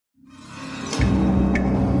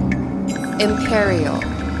Imperial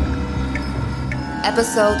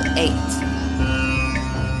Episode 8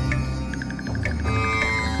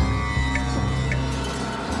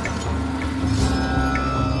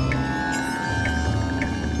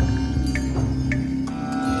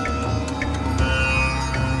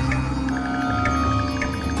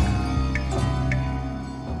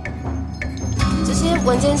这些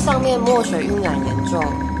文件上面墨水晕染严重，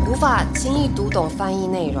无法轻易读懂翻译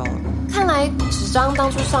内容。看来纸张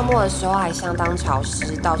当初上墨的时候还相当潮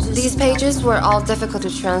湿，导致 These pages were all difficult to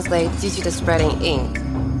translate due to the spreading ink.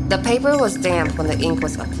 The paper was damp when the ink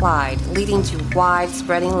was applied, leading to wide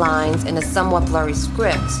spreading lines and a somewhat blurry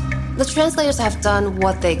script. The translators have done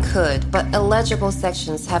what they could, but illegible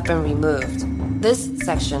sections have been removed. This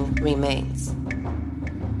section remains.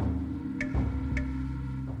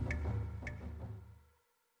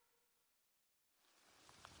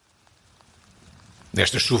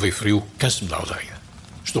 Nesta chuva e frio, canso-me da aldeia.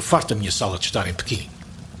 Estou farto da minha sala de estar em Pequim,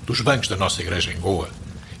 dos bancos da nossa igreja em Goa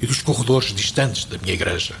e dos corredores distantes da minha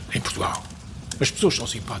igreja em Portugal. As pessoas são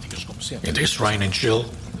simpáticas como sempre. In this rain and chill,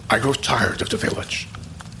 I grow tired of the village.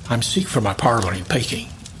 I'm sick for my parlor in Peking,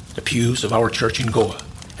 the pews of our church in Goa,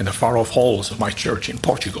 and the far-off halls of my church in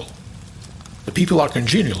Portugal. The people are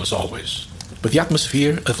congenial as always, but the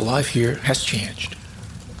atmosphere of life here has changed.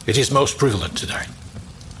 It is most prevalent today.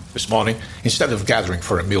 This morning, instead of gathering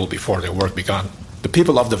for a meal before their work began, the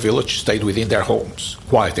people of the village stayed within their homes,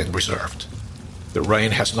 quiet and reserved. The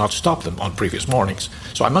rain has not stopped them on previous mornings,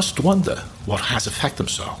 so I must wonder what has affected them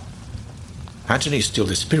so. Anthony is still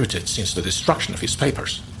dispirited since the destruction of his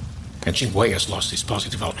papers, and Jing Wei has lost his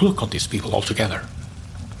positive outlook on these people altogether.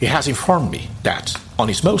 He has informed me that, on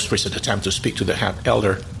his most recent attempt to speak to the head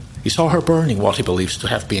elder, he saw her burning what he believes to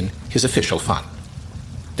have been his official fan.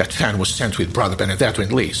 That fan was sent with Brother Benedetto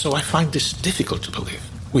and Lee, so I find this difficult to believe,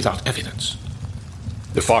 without evidence.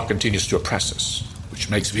 The fog continues to oppress us, which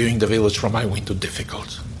makes viewing the village from my window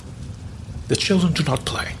difficult. The children do not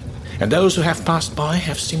play, and those who have passed by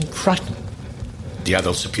have seemed frightened. The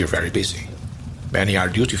adults appear very busy. Many are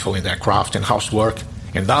dutiful in their craft and housework,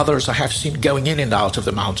 and others I have seen going in and out of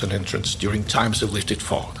the mountain entrance during times of lifted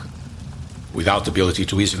fog. Without the ability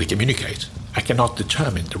to easily communicate, I cannot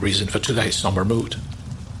determine the reason for today's somber mood.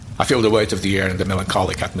 I feel the weight of the air and the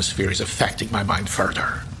melancholic atmosphere is affecting my mind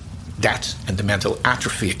further. That and the mental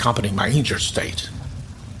atrophy accompanying my injured state.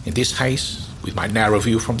 In this haze, with my narrow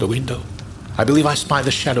view from the window, I believe I spy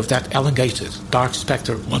the shadow of that elongated, dark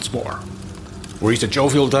spectre once more. Were it a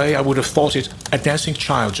jovial day, I would have thought it a dancing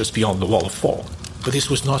child just beyond the wall of fog. But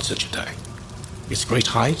this was not such a day. Its great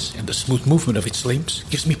height and the smooth movement of its limbs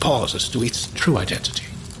gives me pause as to its true identity.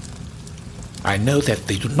 I know that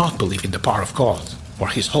they do not believe in the power of God or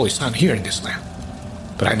His Holy Son here in this land,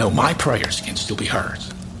 but I know my prayers can still be heard.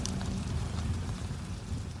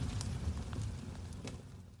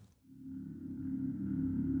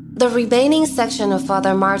 The remaining section of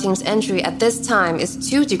Father Martin's entry at this time is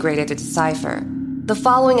too degraded to decipher. The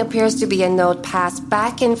following appears to be a note passed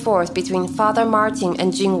back and forth between Father Martin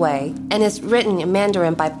and Jing Wei, and is written in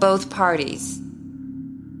Mandarin by both parties.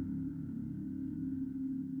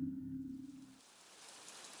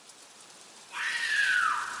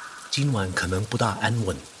 今晚可能不大安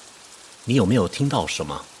稳，你有没有听到什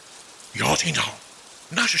么？有听到，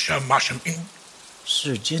那是什么声音？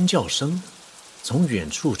是尖叫声，从远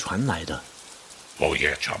处传来的。我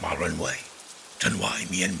也这么认为，但外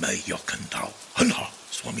面没有看到。很好，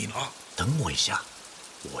说明了。等我一下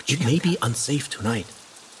，It may be unsafe tonight.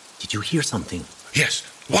 Did you hear something? Yes.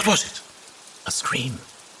 What was it? A scream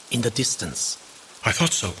in the distance. I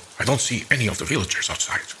thought so. I don't see any of the villagers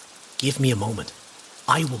outside. Give me a moment.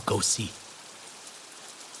 I will go see.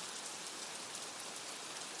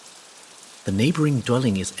 The neighboring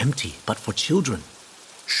dwelling is empty, but for children.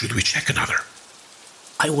 Should we check another?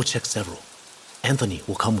 I will check several. Anthony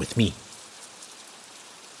will come with me.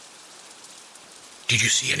 Did you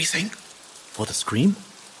see anything? For the scream?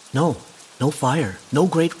 No fire, no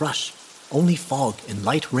great rush. Only fog and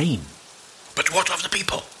light rain. But what of the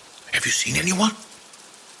people? Have you seen anyone?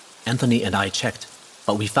 Anthony and I checked,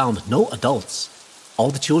 but we found no adults. All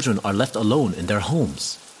the children are left alone in their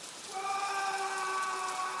homes.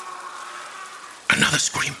 Another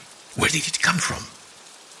scream. Where did it come from?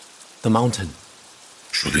 The mountain.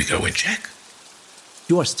 Should we go and check?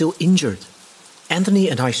 You are still injured. Anthony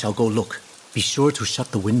and I shall go look. Be sure to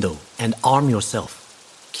shut the window and arm yourself.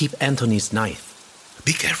 Keep Anthony's knife.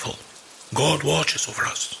 Be careful. God watches over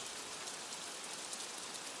us.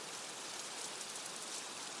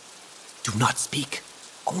 Do not speak.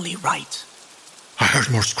 Only write. I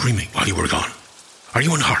heard more screaming while you were gone. Are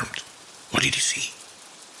you unharmed? What did you see?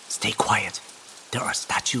 Stay quiet. There are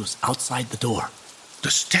statues outside the door.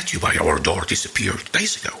 The statue by our door disappeared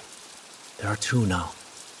days ago. There are two now.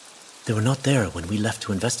 They were not there when we left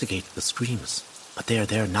to investigate the screams, but they are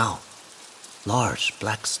there now. Large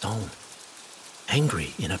black stone.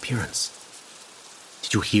 Angry in appearance.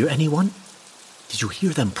 Did you hear anyone? Did you hear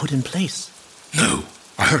them put in place? No,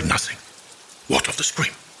 I heard nothing. What of the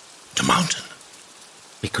scream? The mountain?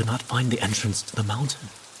 We could not find the entrance to the mountain.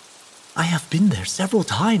 I have been there several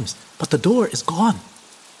times, but the door is gone.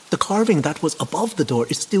 The carving that was above the door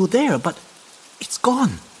is still there, but it's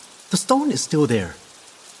gone. The stone is still there.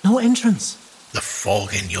 No entrance. The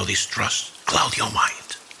fog in your distrust cloud your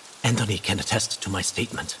mind. Anthony can attest to my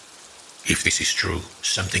statement. If this is true,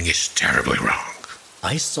 something is terribly wrong.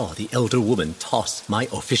 I saw the elder woman toss my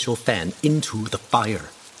official fan into the fire.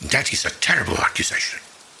 That is a terrible accusation.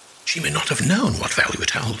 She may not have known what value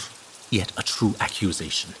it held. Yet a true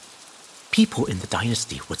accusation. People in the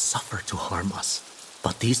dynasty would suffer to harm us.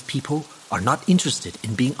 But these people are not interested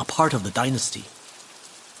in being a part of the dynasty.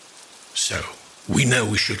 So, we know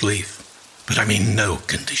we should leave, but I'm in no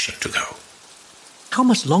condition to go. How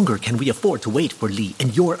much longer can we afford to wait for Lee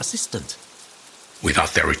and your assistant?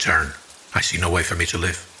 Without their return, I see no way for me to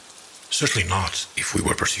live. Certainly not if we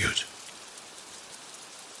were pursued.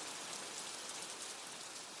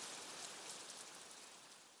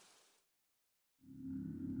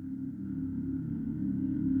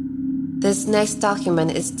 This next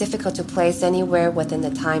document is difficult to place anywhere within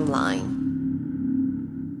the timeline.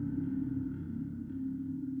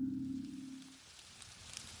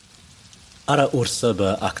 Ara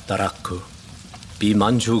ursaba aktarakku. Bi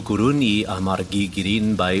manju gurun I amargi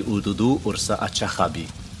girin by ududu ursa achahabi.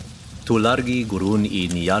 Tulargi gurun I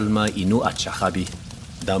niyalma inu achahabi.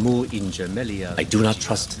 Damu in Gemelia. I do not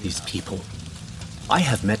trust these people. I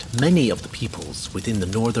have met many of the peoples within the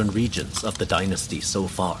northern regions of the dynasty so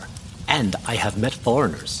far, and I have met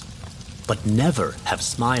foreigners, but never have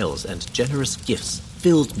smiles and generous gifts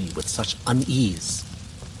filled me with such unease.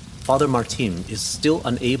 Father Martin is still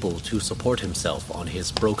unable to support himself on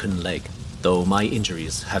his broken leg, though my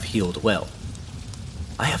injuries have healed well.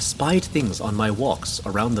 I have spied things on my walks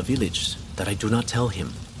around the village that I do not tell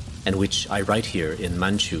him, and which I write here in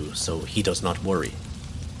Manchu so he does not worry.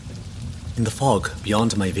 In the fog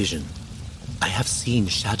beyond my vision, I have seen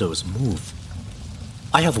shadows move.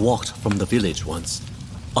 I have walked from the village once,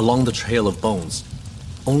 along the trail of bones,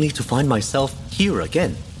 only to find myself here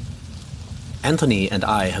again. Anthony and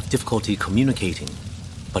I have difficulty communicating,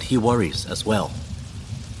 but he worries as well.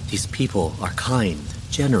 These people are kind,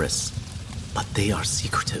 generous, but they are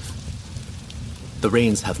secretive. The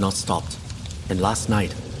rains have not stopped, and last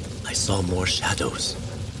night I saw more shadows,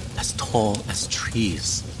 as tall as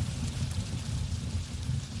trees.